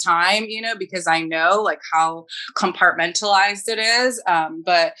about time, because I know like how compartmentalized it is.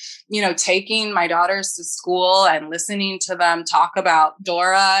 But taking my daughters to school and listening to them talk about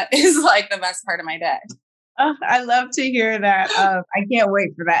Dora is like the best part of my day. Oh, I love to hear that. I can't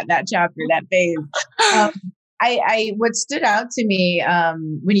wait for that chapter, that phase. What stood out to me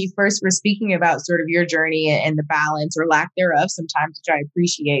when you first were speaking about sort of your journey and the balance or lack thereof, sometimes, which I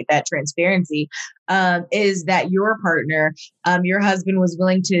appreciate that transparency, is that your partner, your husband, was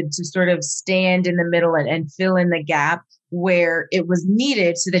willing to sort of stand in the middle and fill in the gap where it was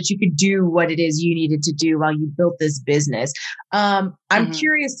needed so that you could do what it is you needed to do while you built this business. I'm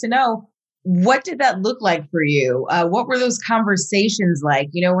curious to know, what did that look like for you? What were those conversations like?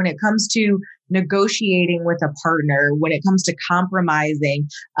 When it comes to negotiating with a partner, when it comes to compromising,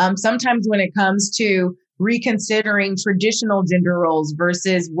 sometimes when it comes to reconsidering traditional gender roles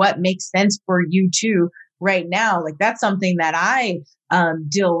versus what makes sense for you two right now, like that's something that I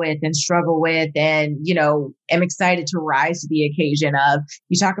deal with and struggle with and, am excited to rise to the occasion of.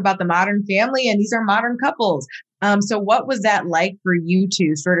 You talk about the modern family, and these are modern couples. So what was that like for you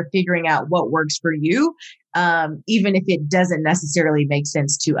two, sort of figuring out what works for you, even if it doesn't necessarily make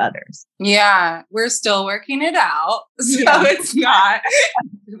sense to others? Yeah, we're still working it out. So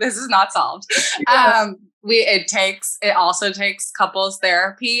this is not solved. It also takes couples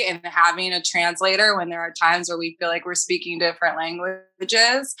therapy and having a translator when there are times where we feel like we're speaking different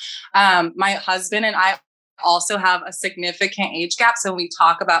languages. My husband and I also have a significant age gap. So we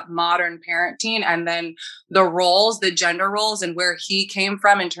talk about modern parenting and then the roles, the gender roles, and where he came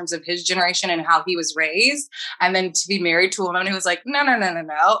from in terms of his generation and how he was raised. And then to be married to a woman who was like, no.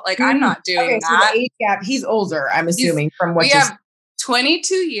 Like, I'm not doing that. So the age gap, he's older, I'm assuming, from what we have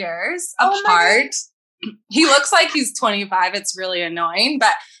 22 years apart. He looks like he's 25. It's really annoying,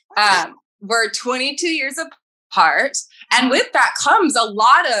 but we're 22 years apart. And with that comes a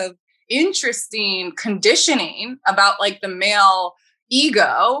lot of interesting conditioning about like the male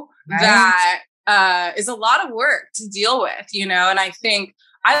ego that is a lot of work to deal with, and I think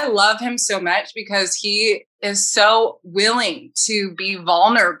I love him so much because he is so willing to be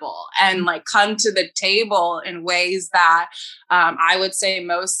vulnerable and like come to the table in ways that I would say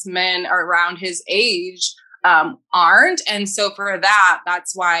most men around his age aren't. And so for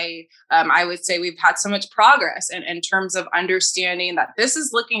that's why I would say we've had so much progress in terms of understanding that this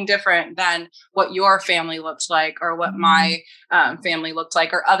is looking different than what your family looked like or what my family looked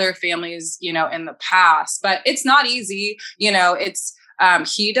like or other families, in the past. But it's not easy. It's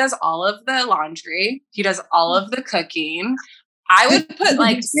he does all of the laundry. He does all of the cooking. I would put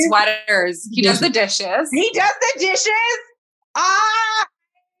like sweaters. He does the dishes.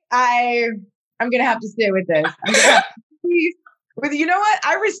 I'm going to have to stay with this. With, you know what?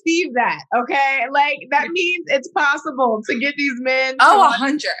 I received that. Okay. Like that means it's possible to get these men. Oh,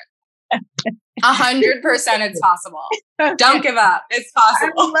 100%. It's possible. Don't give up. It's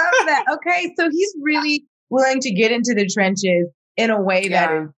possible. I love that. Okay. So he's really willing to get into the trenches in a way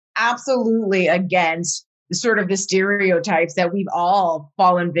that is absolutely against sort of the stereotypes that we've all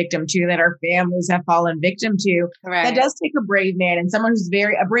fallen victim to, that our families have fallen victim to. Right. That does take a brave man and someone who's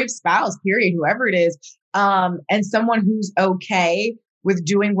a brave spouse, period, whoever it is. And someone who's okay with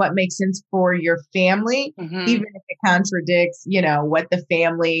doing what makes sense for your family, even if it contradicts, what the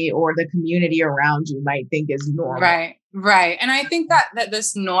family or the community around you might think is normal. Right. And I think that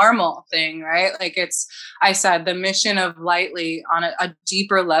this normal thing, right? Like I said, the mission of Lightly on a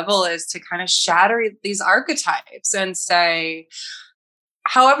deeper level is to kind of shatter these archetypes and say,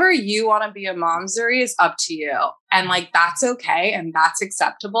 however you want to be a mom, Zuri, is up to you. And like, that's okay. And that's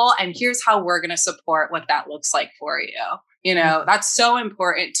acceptable. And here's how we're going to support what that looks like for you. That's so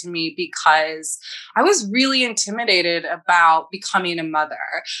important to me because I was really intimidated about becoming a mother.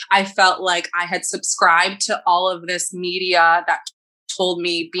 I felt like I had subscribed to all of this media that told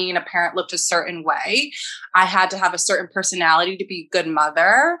me being a parent looked a certain way. I had to have a certain personality to be a good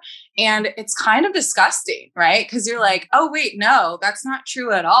mother. And it's kind of disgusting, right? Because you're like, oh, wait, no, that's not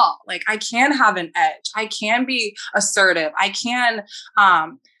true at all. Like I can have an edge. I can be assertive. I can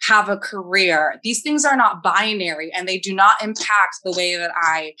have a career. These things are not binary and they do not impact the way that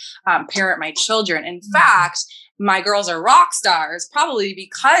I parent my children. In fact, my girls are rock stars, probably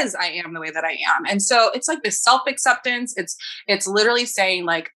because I am the way that I am. And so it's like this self-acceptance. It's literally saying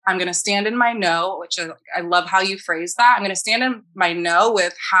like, I'm going to stand in my no, which I love how you phrase that. I'm going to stand in my no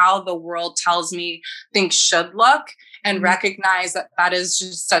with how the world tells me things should look and recognize that that is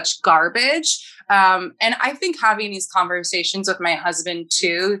just such garbage. And I think having these conversations with my husband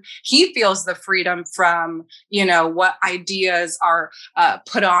too, he feels the freedom from, what ideas are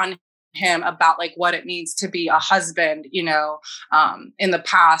put on him about like what it means to be a husband, in the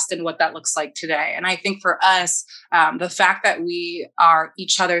past and what that looks like today. And I think for us, the fact that we are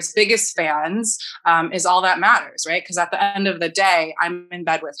each other's biggest fans is all that matters, right? Because at the end of the day, I'm in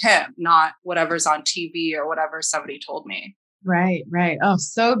bed with him, not whatever's on TV or whatever somebody told me. Right. Oh,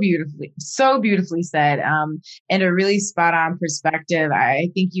 so beautifully said. And a really spot on perspective. I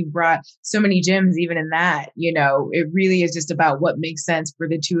think you brought so many gems even in that, it really is just about what makes sense for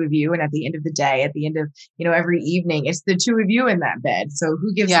the two of you. And at the end of the day, at the end of, every evening, it's the two of you in that bed. So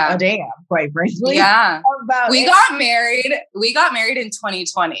who gives a damn, quite frankly? Yeah. We got married in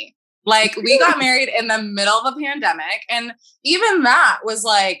 2020. Like we got married in the middle of a pandemic. And even that was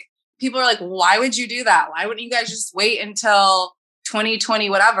like, people are like, why would you do that? Why wouldn't you guys just wait until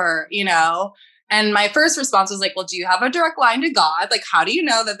 2020, whatever, And my first response was like, well, do you have a direct line to God? Like, how do you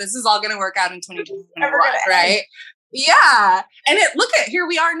know that this is all going to work out in 2021, right? Yeah. And here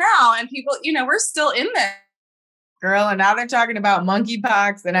we are now. And people, we're still in there. Girl, and now they're talking about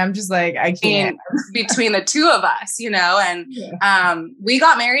monkeypox. And I'm just like, I can't. Between the two of us, and we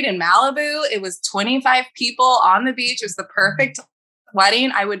got married in Malibu. It was 25 people on the beach. It was the perfect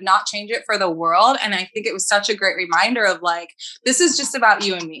wedding. I would not change it for the world. And I think it was such a great reminder of like, this is just about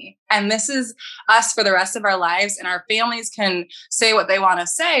you and me. And this is us for the rest of our lives. And our families can say what they want to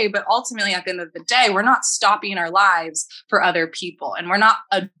say. But ultimately, at the end of the day, we're not stopping our lives for other people. And we're not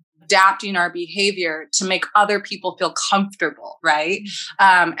adapting our behavior to make other people feel comfortable. Right.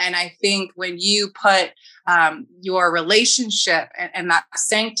 And I think when you put your relationship and that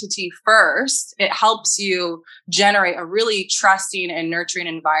sanctity first, it helps you generate a really trusting and nurturing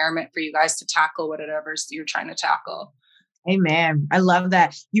environment for you guys to tackle whatever you're trying to tackle. Amen. I love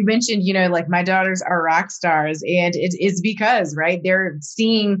that. You mentioned, like my daughters are rock stars, and it is because, right, they're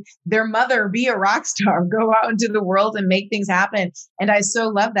seeing their mother be a rock star, go out into the world and make things happen. And I so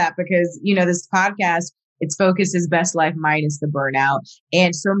love that because, this podcast, its focus is best life minus the burnout.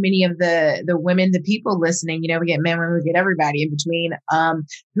 And so many of the women, the people listening, we get men, women, we get everybody in between,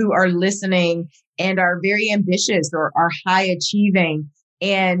 who are listening and are very ambitious or are high achieving.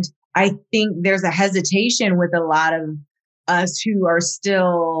 And I think there's a hesitation with a lot of us who are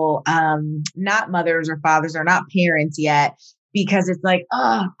still not mothers or fathers or not parents yet, because it's like,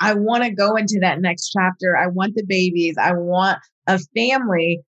 oh, I want to go into that next chapter. I want the babies. I want a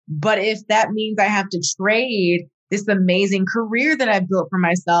family. But if that means I have to trade this amazing career that I've built for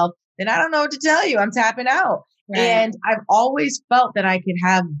myself, then I don't know what to tell you. I'm tapping out. Right. And I've always felt that I could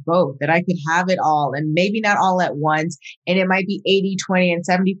have both, that I could have it all, and maybe not all at once. And it might be 80-20 and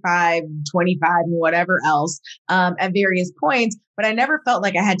 75-25 and whatever else at various points. But I never felt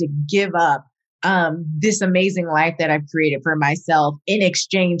like I had to give up this amazing life that I've created for myself in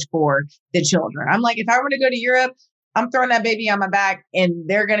exchange for the children. I'm like, if I were to go to Europe, I'm throwing that baby on my back, and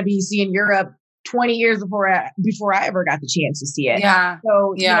they're going to be seeing Europe 20 years before I ever got the chance to see it. Yeah.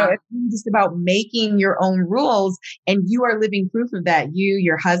 So, Yeah. it's really just about making your own rules, and you are living proof of that. You,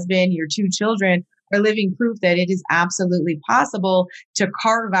 your husband, your 2 children are living proof that it is absolutely possible to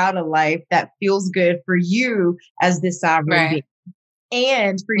carve out a life that feels good for you as this sovereign being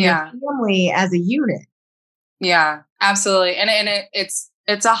and for your family as a unit. Yeah, absolutely. And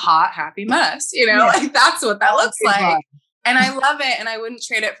it's a hot, happy mess, like that's what that looks like. And I love it. And I wouldn't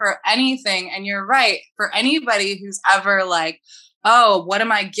trade it for anything. And you're right. For anybody who's ever like, oh, what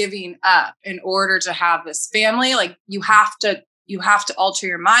am I giving up in order to have this family? Like you have to alter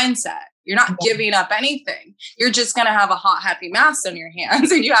your mindset. You're not giving up anything. You're just going to have a hot, happy mess on your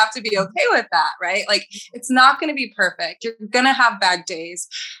hands, and you have to be okay with that, right? Like it's not going to be perfect. You're going to have bad days.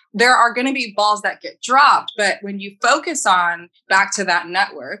 There are going to be balls that get dropped. But when you focus on back to that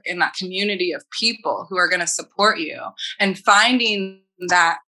network and that community of people who are going to support you and finding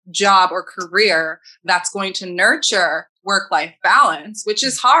that job or career that's going to nurture work-life balance, which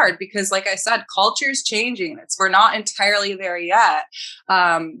is hard because, like I said, culture is changing. We're not entirely there yet.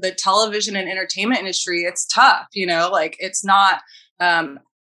 The television and entertainment industry, it's tough, like it's not, the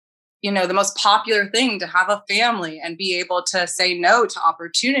most popular thing to have a family and be able to say no to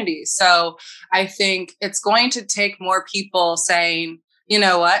opportunities. So I think it's going to take more people saying, you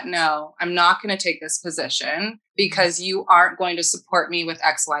know what? No, I'm not going to take this position because you aren't going to support me with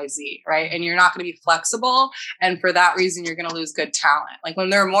XYZ, right? And you're not going to be flexible. And for that reason, you're going to lose good talent. Like when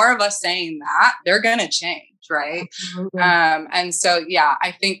there are more of us saying that, they're going to change, right? And so, yeah,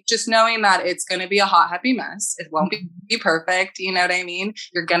 I think just knowing that it's going to be a hot, happy mess. It won't be perfect. You know what I mean?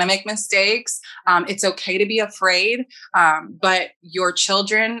 You're going to make mistakes. It's okay to be afraid. But your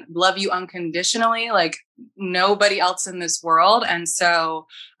children love you unconditionally, like nobody else in this world. And so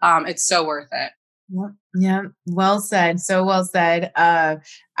it's so worth it. Yeah. Well said. So well said.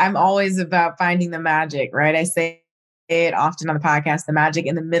 I'm always about finding the magic, right? I say it often on the podcast, the magic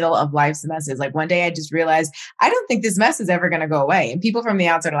in the middle of life's messes. Like one day I just realized, I don't think this mess is ever going to go away. And people from the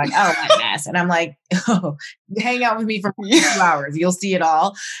outside are like, oh, that mess. And I'm like, oh, hang out with me for 2 hours. You'll see it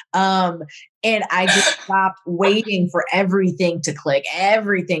all. And I just stopped waiting for everything to click,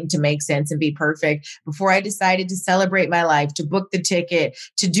 everything to make sense and be perfect before I decided to celebrate my life, to book the ticket,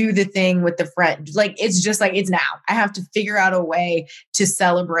 to do the thing with the friend. Like, it's just like, it's now. I have to figure out a way to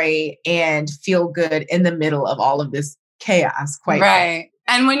celebrate and feel good in the middle of all of this chaos. Quite right.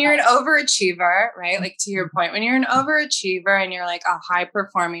 And when you're an overachiever, right? Like to your point, when you're an overachiever and you're like a high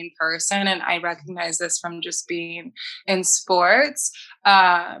performing person, and I recognize this from just being in sports,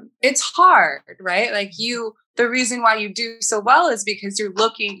 it's hard, right? Like the reason why you do so well is because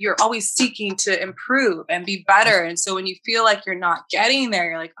you're always seeking to improve and be better. And so when you feel like you're not getting there,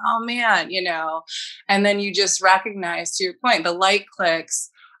 you're like, oh man, and then you just recognize, to your point, the light clicks.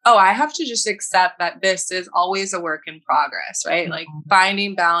 Oh, I have to just accept that this is always a work in progress, right? Like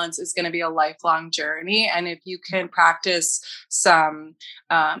finding balance is going to be a lifelong journey. And if you can practice some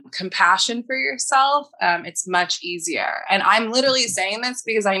compassion for yourself, it's much easier. And I'm literally saying this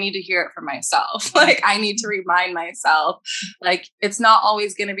because I need to hear it for myself. Like I need to remind myself, like, it's not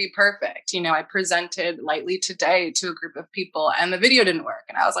always going to be perfect. I presented Lightly today to a group of people and the video didn't work.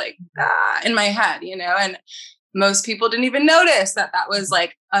 And I was like, in my head, and most people didn't even notice that was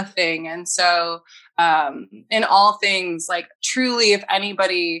like a thing. And so in all things, like truly, if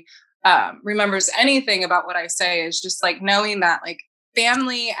anybody remembers anything about what I say, is just like knowing that like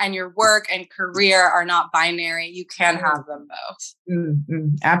family and your work and career are not binary. You can have them both.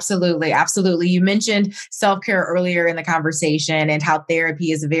 Mm-hmm. Absolutely. Absolutely. You mentioned self-care earlier in the conversation and how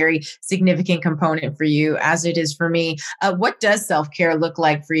therapy is a very significant component for you, as it is for me. What does self-care look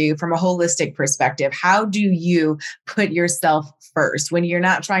like for you from a holistic perspective? How do you put yourself first when you're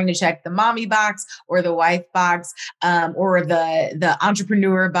not trying to check the mommy box or the wife box or the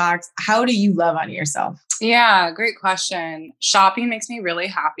entrepreneur box? How do you love on yourself? Yeah, great question. Shopping makes me really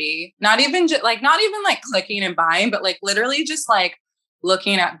happy. Not even like clicking and buying, but like literally just like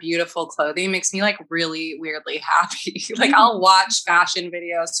looking at beautiful clothing makes me like really weirdly happy. Like I'll watch fashion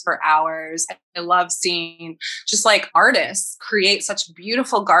videos for hours. I love seeing just like artists create such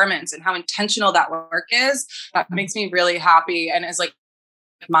beautiful garments and how intentional that work is. That makes me really happy and is like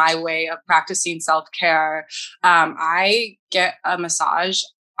my way of practicing self-care. I get a massage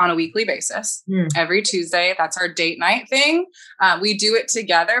on a weekly basis. Every Tuesday. That's our date night thing. We do it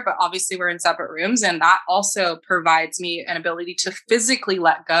together, but obviously we're in separate rooms. And that also provides me an ability to physically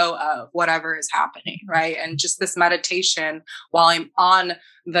let go of whatever is happening, right? And just this meditation while I'm on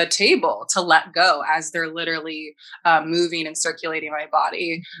the table to let go as they're literally moving and circulating my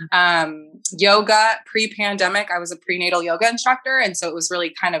body. Yoga, pre-pandemic, I was a prenatal yoga instructor. And so it was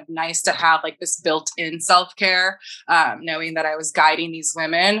really kind of nice to have like this built-in self-care, knowing that I was guiding these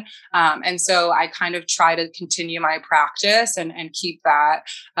women. And so I kind of try to continue my practice and keep that,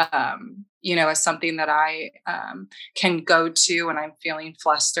 as something that I can go to when I'm feeling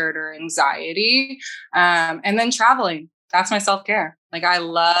flustered or anxiety. And then traveling. That's my self-care. Like I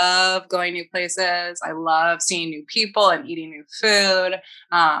love going new places. I love seeing new people and eating new food.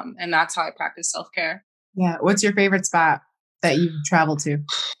 And that's how I practice self-care. Yeah. What's your favorite spot that you've traveled to?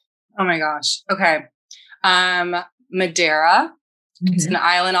 Oh my gosh. Okay. Madeira. It's an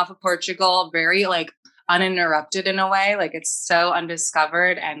island off of Portugal, very like uninterrupted in a way. Like it's so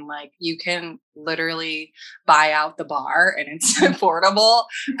undiscovered and like you can literally buy out the bar and it's affordable.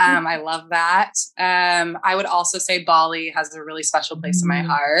 I love that. I would also say Bali has a really special place in my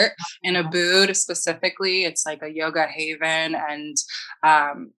heart. In Ubud specifically, it's like a yoga haven. And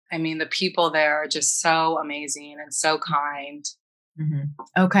the people there are just so amazing and so kind.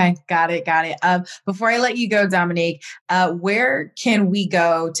 Okay. Got it. Before I let you go, Dominique, where can we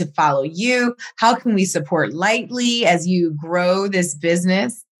go to follow you? How can we support Lightly as you grow this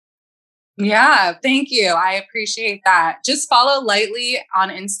business? Yeah, thank you. I appreciate that. Just follow Lightly on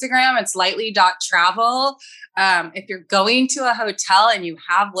Instagram. It's lightly.travel. If you're going to a hotel and you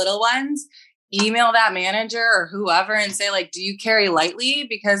have little ones, email that manager or whoever and say, like, do you carry Lightly?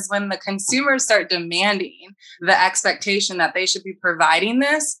 Because when the consumers start demanding the expectation that they should be providing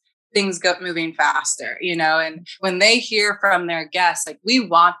this, things go moving faster, and when they hear from their guests, like, we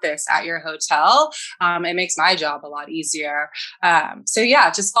want this at your hotel, it makes my job a lot easier. So yeah,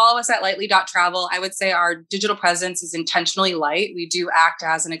 just follow us at lightly.travel. I would say our digital presence is intentionally light. We do act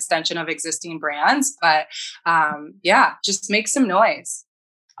as an extension of existing brands, but just make some noise.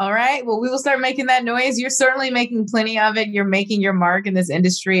 All right. Well, we will start making that noise. You're certainly making plenty of it. You're making your mark in this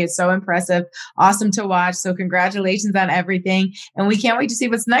industry. It's so impressive. Awesome to watch. So congratulations on everything. And we can't wait to see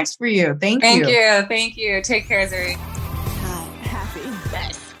what's next for you. Thank you. Thank you. Take care, Zuri.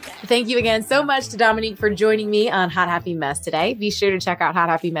 Thank you again so much to Dominique for joining me on Hot Happy Mess today. Be sure to check out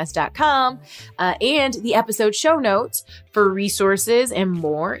hothappymess.com and the episode show notes for resources and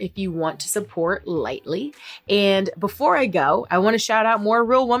more if you want to support Lightly. And before I go, I want to shout out more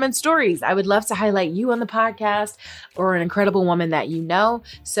real woman stories. I would love to highlight you on the podcast or an incredible woman that you know.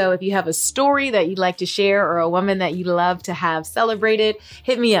 So if you have a story that you'd like to share or a woman that you'd love to have celebrated,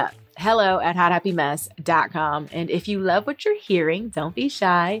 hit me up. hello@hothappymess.com. And if you love what you're hearing, don't be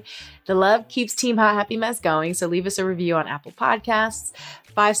shy. The love keeps Team Hot Happy Mess going. So leave us a review on Apple Podcasts,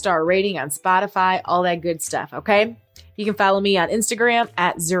 5-star rating on Spotify, all that good stuff. Okay. You can follow me on Instagram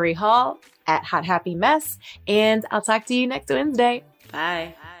at Zuri Hall, at Hot Happy Mess. And I'll talk to you next Wednesday.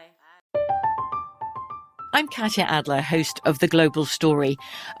 Bye. I'm Katya Adler, host of The Global Story.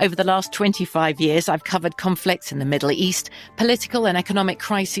 Over the last 25 years, I've covered conflicts in the Middle East, political and economic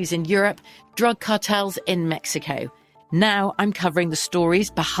crises in Europe, drug cartels in Mexico. Now I'm covering the stories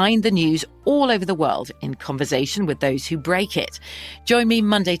behind the news all over the world in conversation with those who break it. Join me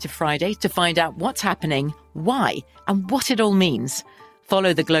Monday to Friday to find out what's happening, why, and what it all means.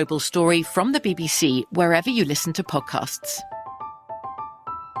 Follow The Global Story from the BBC wherever you listen to podcasts.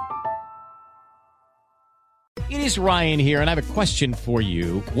 It is Ryan here, and I have a question for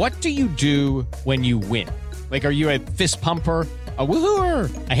you. What do you do when you win? Like, are you a fist pumper, a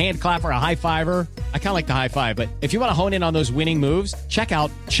woohooer, a hand clapper, a high fiver? I kind of like the high five, but if you want to hone in on those winning moves, check out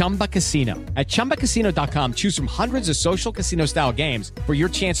Chumba Casino. At ChumbaCasino.com, choose from hundreds of social casino-style games for your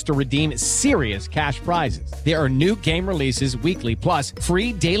chance to redeem serious cash prizes. There are new game releases weekly, plus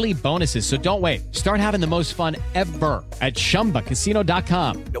free daily bonuses. So don't wait. Start having the most fun ever at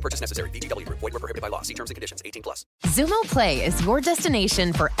ChumbaCasino.com. No purchase necessary. VGW. Void where prohibited by law. See terms and conditions. 18+. Xumo Play is your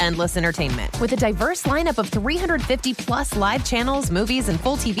destination for endless entertainment. With a diverse lineup of 350-plus live channels, movies, and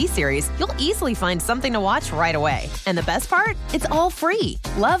full TV series, you'll easily find something to watch right away. And the best part? It's all free.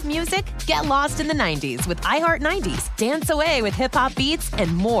 Love music? Get lost in the 90s with iHeart 90s. Dance away with hip-hop beats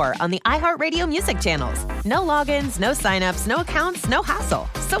and more on the iHeartRadio music channels. No logins, no signups, no accounts, no hassle.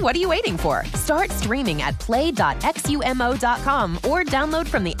 So what are you waiting for? Start streaming at play.xumo.com or download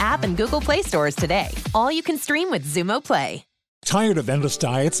from the app and Google Play stores today. All you can stream with Xumo Play. Tired of endless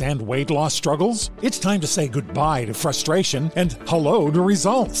diets and weight loss struggles? It's time to say goodbye to frustration and hello to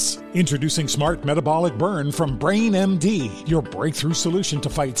results. Introducing Smart Metabolic Burn from Brain MD, your breakthrough solution to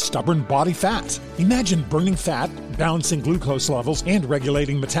fight stubborn body fat. Imagine burning fat, balancing glucose levels, and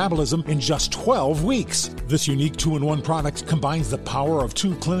regulating metabolism in just 12 weeks. This unique 2-in-1 product combines the power of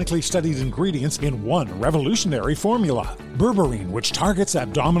 2 clinically studied ingredients in one revolutionary formula. Berberine, which targets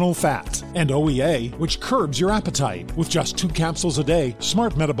abdominal fat, and OEA, which curbs your appetite. With just 2 capsules a day,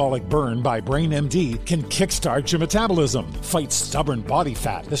 Smart Metabolic Burn by Brain MD can kickstart your metabolism, fight stubborn body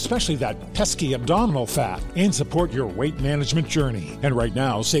fat, especially that pesky abdominal fat, and support your weight management journey. And right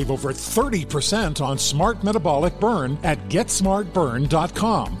now, save over 30% on Smart Metabolic Burn at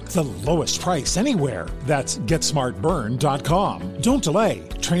GetSmartBurn.com. The lowest price anywhere. That's GetSmartBurn.com. Don't delay.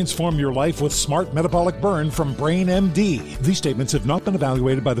 Transform your life with Smart Metabolic Burn from Brain MD. These statements have not been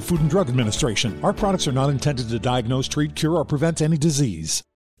evaluated by the Food and Drug Administration. Our products are not intended to diagnose, treat, cure, or prevent any disease.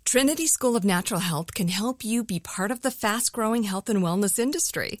 Trinity School of Natural Health can help you be part of the fast-growing health and wellness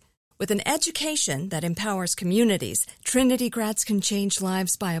industry. With an education that empowers communities, Trinity grads can change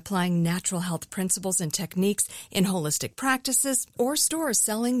lives by applying natural health principles and techniques in holistic practices or stores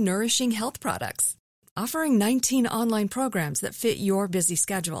selling nourishing health products. Offering 19 online programs that fit your busy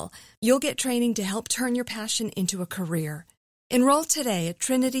schedule, you'll get training to help turn your passion into a career. Enroll today at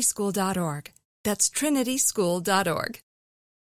trinityschool.org. That's trinityschool.org.